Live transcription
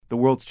The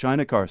world's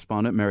China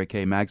correspondent, Mary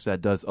Kary Magistad,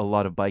 does a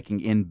lot of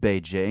biking in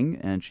Beijing,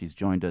 and she's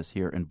joined us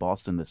here in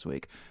Boston this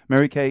week.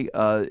 Mary Kay,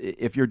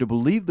 if you're to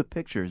believe the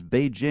pictures,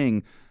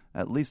 Beijing,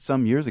 at least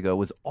some years ago,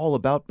 was all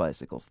about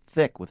bicycles,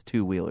 thick with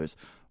two-wheelers.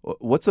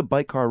 What's a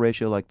bike-car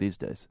ratio like these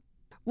days?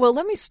 Well,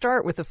 let me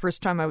start with the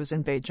first time I was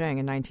in Beijing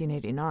in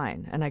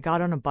 1989, and I got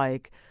on a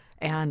bike,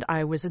 and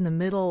I was in the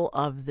middle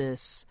of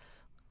this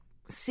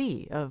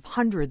sea of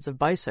hundreds of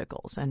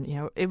bicycles.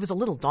 And, it was a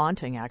little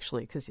daunting,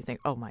 actually, because you think,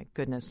 oh, my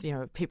goodness,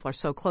 people are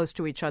so close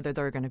to each other,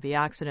 there are going to be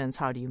accidents.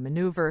 How do you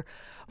maneuver?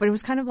 But it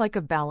was kind of like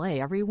a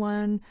ballet.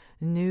 Everyone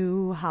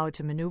knew how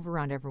to maneuver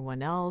around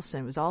everyone else,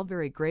 and it was all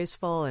very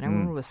graceful, and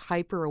everyone was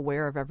hyper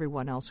aware of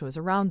everyone else who was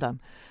around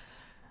them.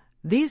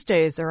 These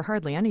days, there are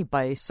hardly any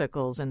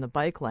bicycles in the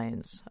bike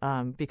lanes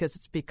because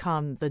it's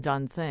become the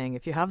done thing.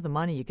 If you have the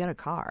money, you get a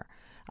car.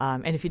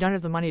 And if you don't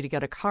have the money to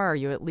get a car,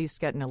 you at least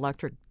get an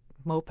electric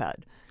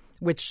moped,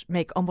 which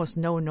make almost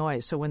no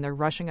noise. So when they're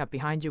rushing up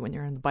behind you when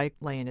you're in the bike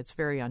lane, it's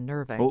very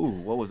unnerving. Oh,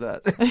 what was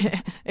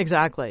that?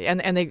 Exactly.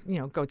 And they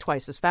go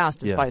twice as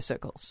fast as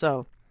bicycles.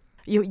 So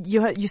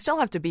you still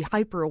have to be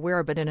hyper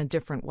aware, but in a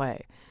different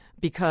way,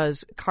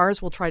 because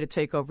cars will try to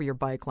take over your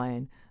bike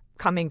lane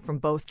coming from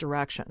both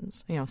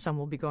directions. Some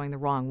will be going the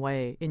wrong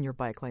way in your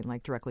bike lane,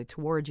 like directly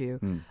toward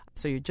you.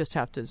 So you just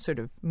have to sort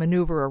of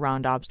maneuver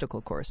around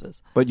obstacle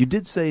courses. But you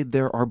did say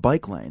there are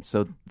bike lanes,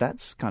 so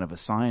that's kind of a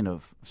sign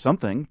of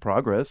something,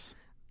 progress.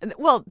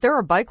 Well, there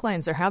are bike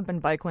lanes. There have been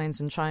bike lanes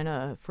in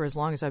China for as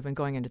long as I've been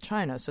going into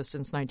China, so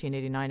since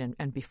 1989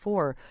 and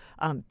before.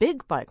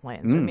 Big bike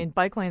lanes. I mean,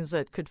 bike lanes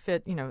that could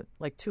fit,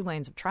 like 2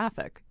 lanes of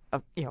traffic,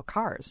 of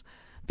cars,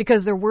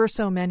 because there were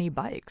so many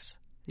bikes.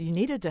 You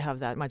needed to have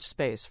that much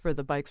space for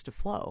the bikes to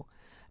flow.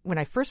 When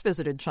I first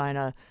visited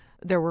China,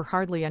 there were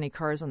hardly any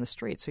cars on the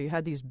street. So you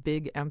had these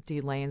big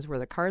empty lanes where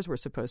the cars were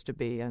supposed to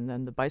be, and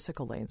then the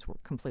bicycle lanes were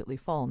completely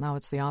full. Now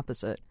it's the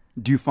opposite.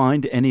 Do you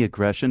find any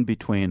aggression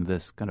between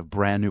this kind of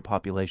brand new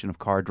population of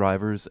car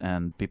drivers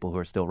and people who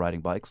are still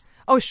riding bikes?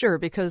 Oh, sure,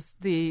 because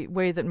the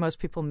way that most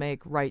people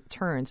make right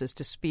turns is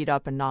to speed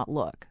up and not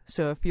look.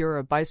 So if you're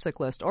a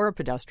bicyclist or a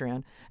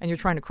pedestrian and you're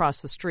trying to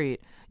cross the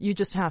street, you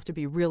just have to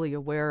be really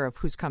aware of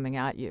who's coming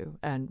at you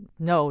and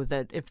know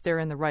that if they're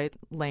in the right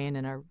lane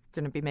and are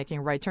going to be making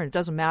a right turn, it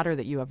doesn't matter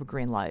that you have a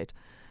green light.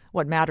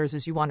 What matters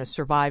is you want to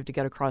survive to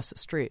get across the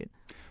street.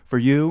 For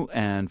you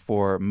and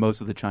for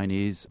most of the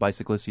Chinese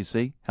bicyclists you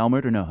see,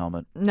 helmet or no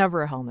helmet?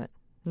 Never a helmet.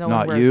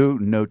 Not you,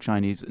 no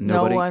Chinese,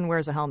 nobody? No one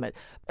wears a helmet.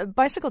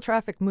 Bicycle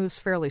traffic moves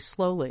fairly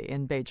slowly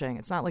in Beijing.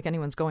 It's not like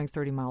anyone's going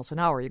 30 miles an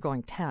hour. You're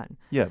going 10.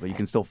 Yeah, but you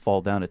can still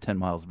fall down at 10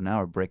 miles an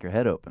hour, break your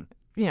head open.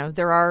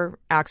 There are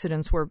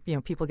accidents where,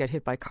 people get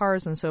hit by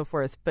cars and so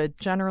forth, but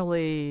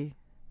generally,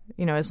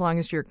 as long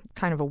as you're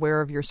kind of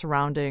aware of your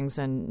surroundings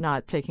and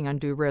not taking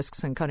undue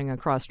risks and cutting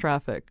across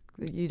traffic,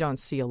 you don't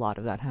see a lot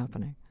of that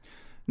happening.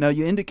 Now,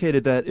 you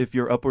indicated that if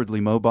you're upwardly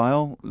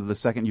mobile, the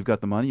second you've got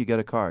the money, you get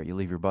a car, you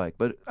leave your bike.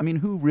 But,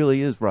 who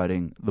really is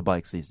riding the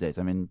bikes these days?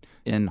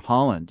 In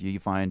Holland, you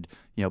find,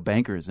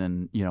 bankers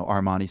in,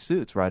 Armani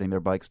suits riding their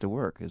bikes to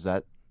work. Is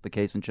that the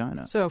case in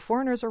China? So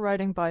foreigners are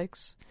riding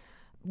bikes.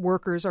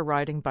 Workers are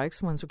riding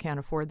bikes, ones who can't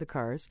afford the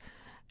cars.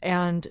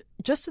 And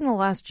just in the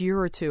last year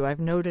or two, I've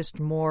noticed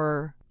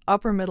more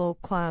upper middle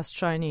class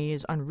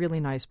Chinese on really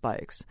nice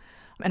bikes.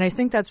 And I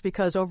think that's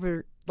because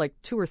over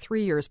 2 or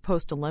 3 years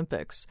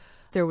post-Olympics,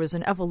 there was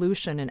an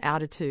evolution in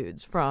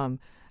attitudes from,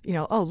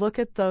 oh, look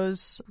at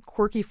those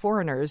quirky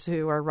foreigners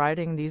who are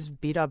riding these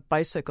beat-up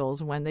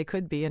bicycles when they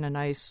could be in a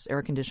nice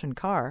air-conditioned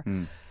car.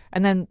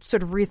 And then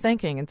sort of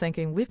rethinking and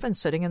thinking, we've been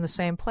sitting in the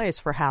same place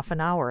for half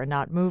an hour and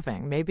not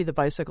moving. Maybe the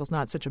bicycle's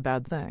not such a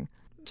bad thing.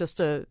 Just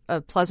a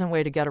pleasant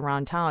way to get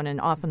around town and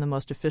often the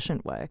most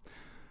efficient way.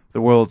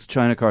 The world's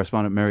China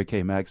correspondent, Mary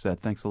Kary Magistad,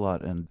 thanks a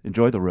lot, and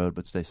enjoy the road,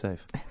 but stay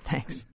safe. Thanks.